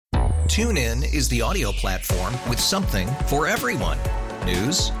TuneIn is the audio platform with something for everyone.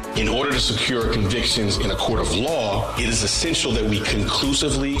 News. In order to secure convictions in a court of law, it is essential that we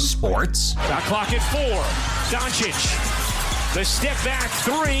conclusively. Sports. Got clock at 4. Doncic. The step back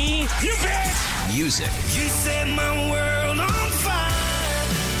 3. You bet. Music. You set my world on fire.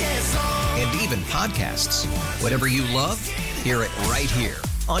 Yes, and even podcasts. Whatever you love, hear it right here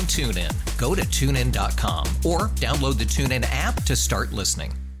on TuneIn. Go to TuneIn.com or download the TuneIn app to start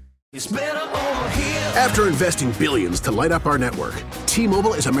listening. it's better over here. After investing billions to light up our network,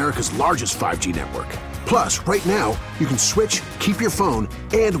 T-Mobile is America's largest 5G network. Plus, right now, you can switch, keep your phone,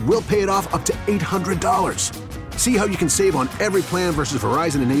 and we'll pay it off up to $800. See how you can save on every plan versus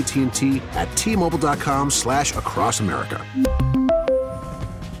Verizon and AT&T at T-Mobile.com/across-America.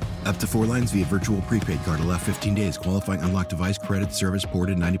 Up to 4 lines via virtual prepaid card. Allow 15 days. Qualifying unlocked device credit service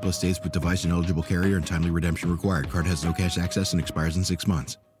ported 90-plus days with device and eligible carrier and timely redemption required. Card has no cash access and expires in 6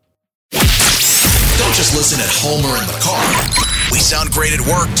 months. Don't just listen at home or in the car. We sound great at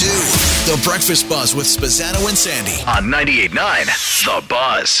work, too. The Breakfast Buzz with Spazzano and Sandy on 98.9 The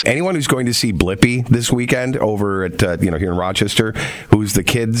Buzz. Anyone who's going to see Blippi this weekend over at, here in Rochester, who's the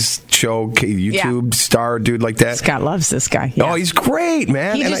kids show, YouTube star dude like that. Scott loves this guy. Yeah. Oh, he's great,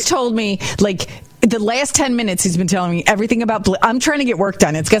 man. He just told me, the last 10 minutes he's been telling me everything about I'm trying to get work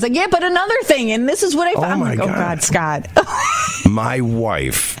done. It's guys like, yeah, but another thing, and this is what I found. Oh, my God. Oh, God, Scott. My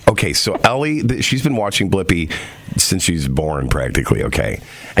wife. Okay, so Ellie, she's been watching Blippi since she's born, practically, okay?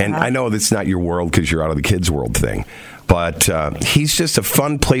 And I know that's not your world because you're out of the kids' world thing. But he's just a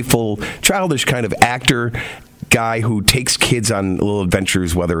fun, playful, childish kind of actor guy who takes kids on little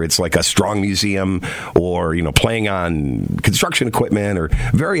adventures, whether it's like a strong museum or, playing on construction equipment, or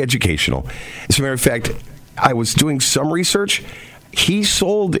very educational. As a matter of fact, I was doing some research. He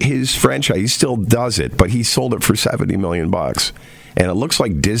sold his franchise. He still does it, but he sold it for $70 million. And it looks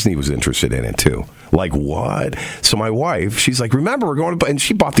like Disney was interested in it, too. Like, what? So my wife, she's like, remember, we're going to... And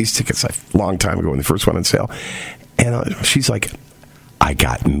she bought these tickets a long time ago when they first went on sale. And she's like, I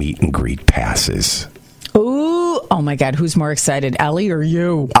got meet and greet passes. Ooh, oh my God, who's more excited, Ellie or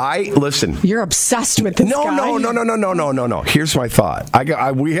you? Listen. You're obsessed with this guy. No. Here's my thought.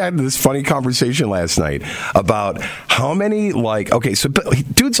 We had this funny conversation last night about how many,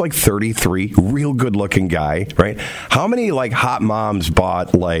 dude's like 33, real good looking guy, right? How many hot moms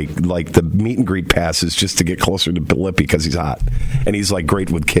bought the meet and greet passes just to get closer to Blippi because he's hot and he's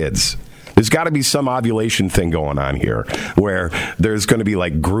great with kids? There's got to be some ovulation thing going on here where there's going to be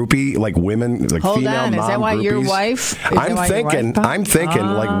groupie, women, Hold female on, mom is that why groupies. your wife? I'm thinking,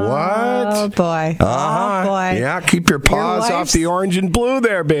 what? Oh, boy. Uh-huh. Oh, boy. Yeah, keep your paws off the orange and blue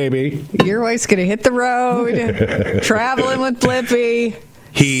there, baby. Your wife's going to hit the road, traveling with Blippi.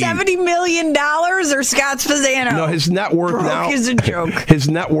 $70 million or Scott Spazzano? No, his net worth broke now is a joke. His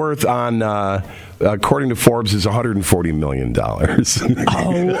net worth on, according to Forbes, is $140 million. Oh,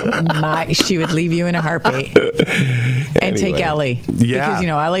 my. She would leave you in a heartbeat. And take Ellie. Yeah. Because,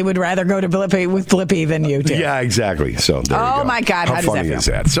 Ellie would rather go to Blippi with Blippi than you do. Yeah, exactly. So there you go. Oh, my God. How does funny that feel? is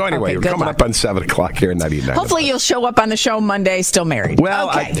that? So anyway, we're coming up on 7 o'clock here at 99. Hopefully you'll show up on the show Monday still married. Well,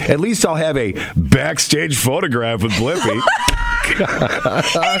 okay. at least I'll have a backstage photograph with Blippi. And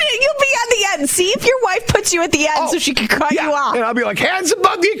you'll be on the end. See if your wife puts you at the end so she can cut you off. And I'll be like, hands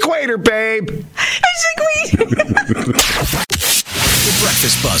above the equator, babe. The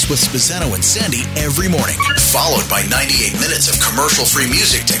Breakfast Buzz with Spazzano and Sandy every morning, followed by 98 minutes of commercial-free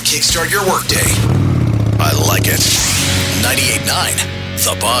music to kickstart your workday. I like it. 98.9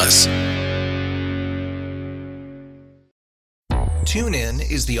 The Buzz. TuneIn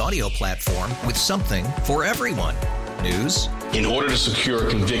is the audio platform with something for everyone. News. In order to secure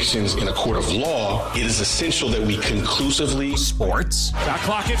convictions in a court of law, it is essential that we conclusively. Sports. Got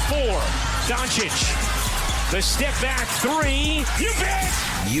clock at 4. Doncic. The step back 3. You bet.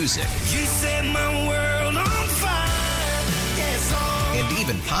 Music. You set my world on fire. Yes, and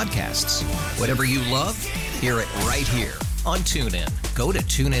even podcasts. Whatever you love, hear it right here on TuneIn. Go to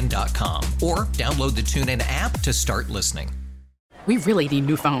TuneIn.com or download the TuneIn app to start listening. We really need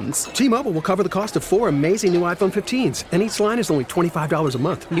new phones. T-Mobile will cover the cost of 4 amazing new iPhone 15s, and each line is only $25 a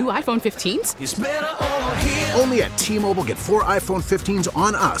month. New iPhone 15s? it's better over here. Only at T-Mobile, get 4 iPhone 15s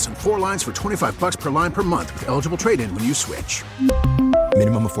on us and 4 lines for $25 per line per month with eligible trade-in when you switch.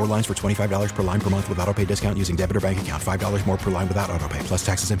 Minimum of 4 lines for $25 per line per month with autopay discount using debit or bank account. $5 more per line without autopay, plus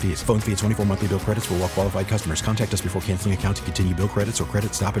taxes and fees. Phone fee at 24 monthly bill credits for well-qualified customers. Contact us before canceling account to continue bill credits or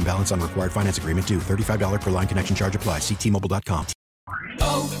credit stop and balance on required finance agreement due. $35 per line connection charge applies. See T-Mobile.com.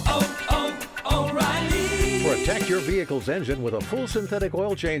 O'Reilly. For a Protect your vehicle's engine with a full synthetic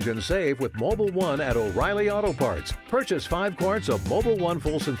oil change and save with Mobile One at O'Reilly Auto Parts. Purchase 5 quarts of Mobile One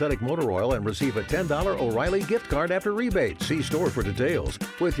full synthetic motor oil and receive a $10 O'Reilly gift card after rebate. See store for details.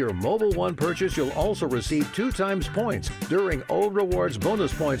 With your Mobile One purchase, you'll also receive 2 times points during O Rewards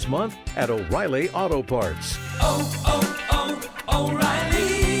Bonus Points Month at O'Reilly Auto Parts.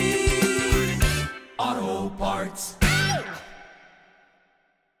 O'Reilly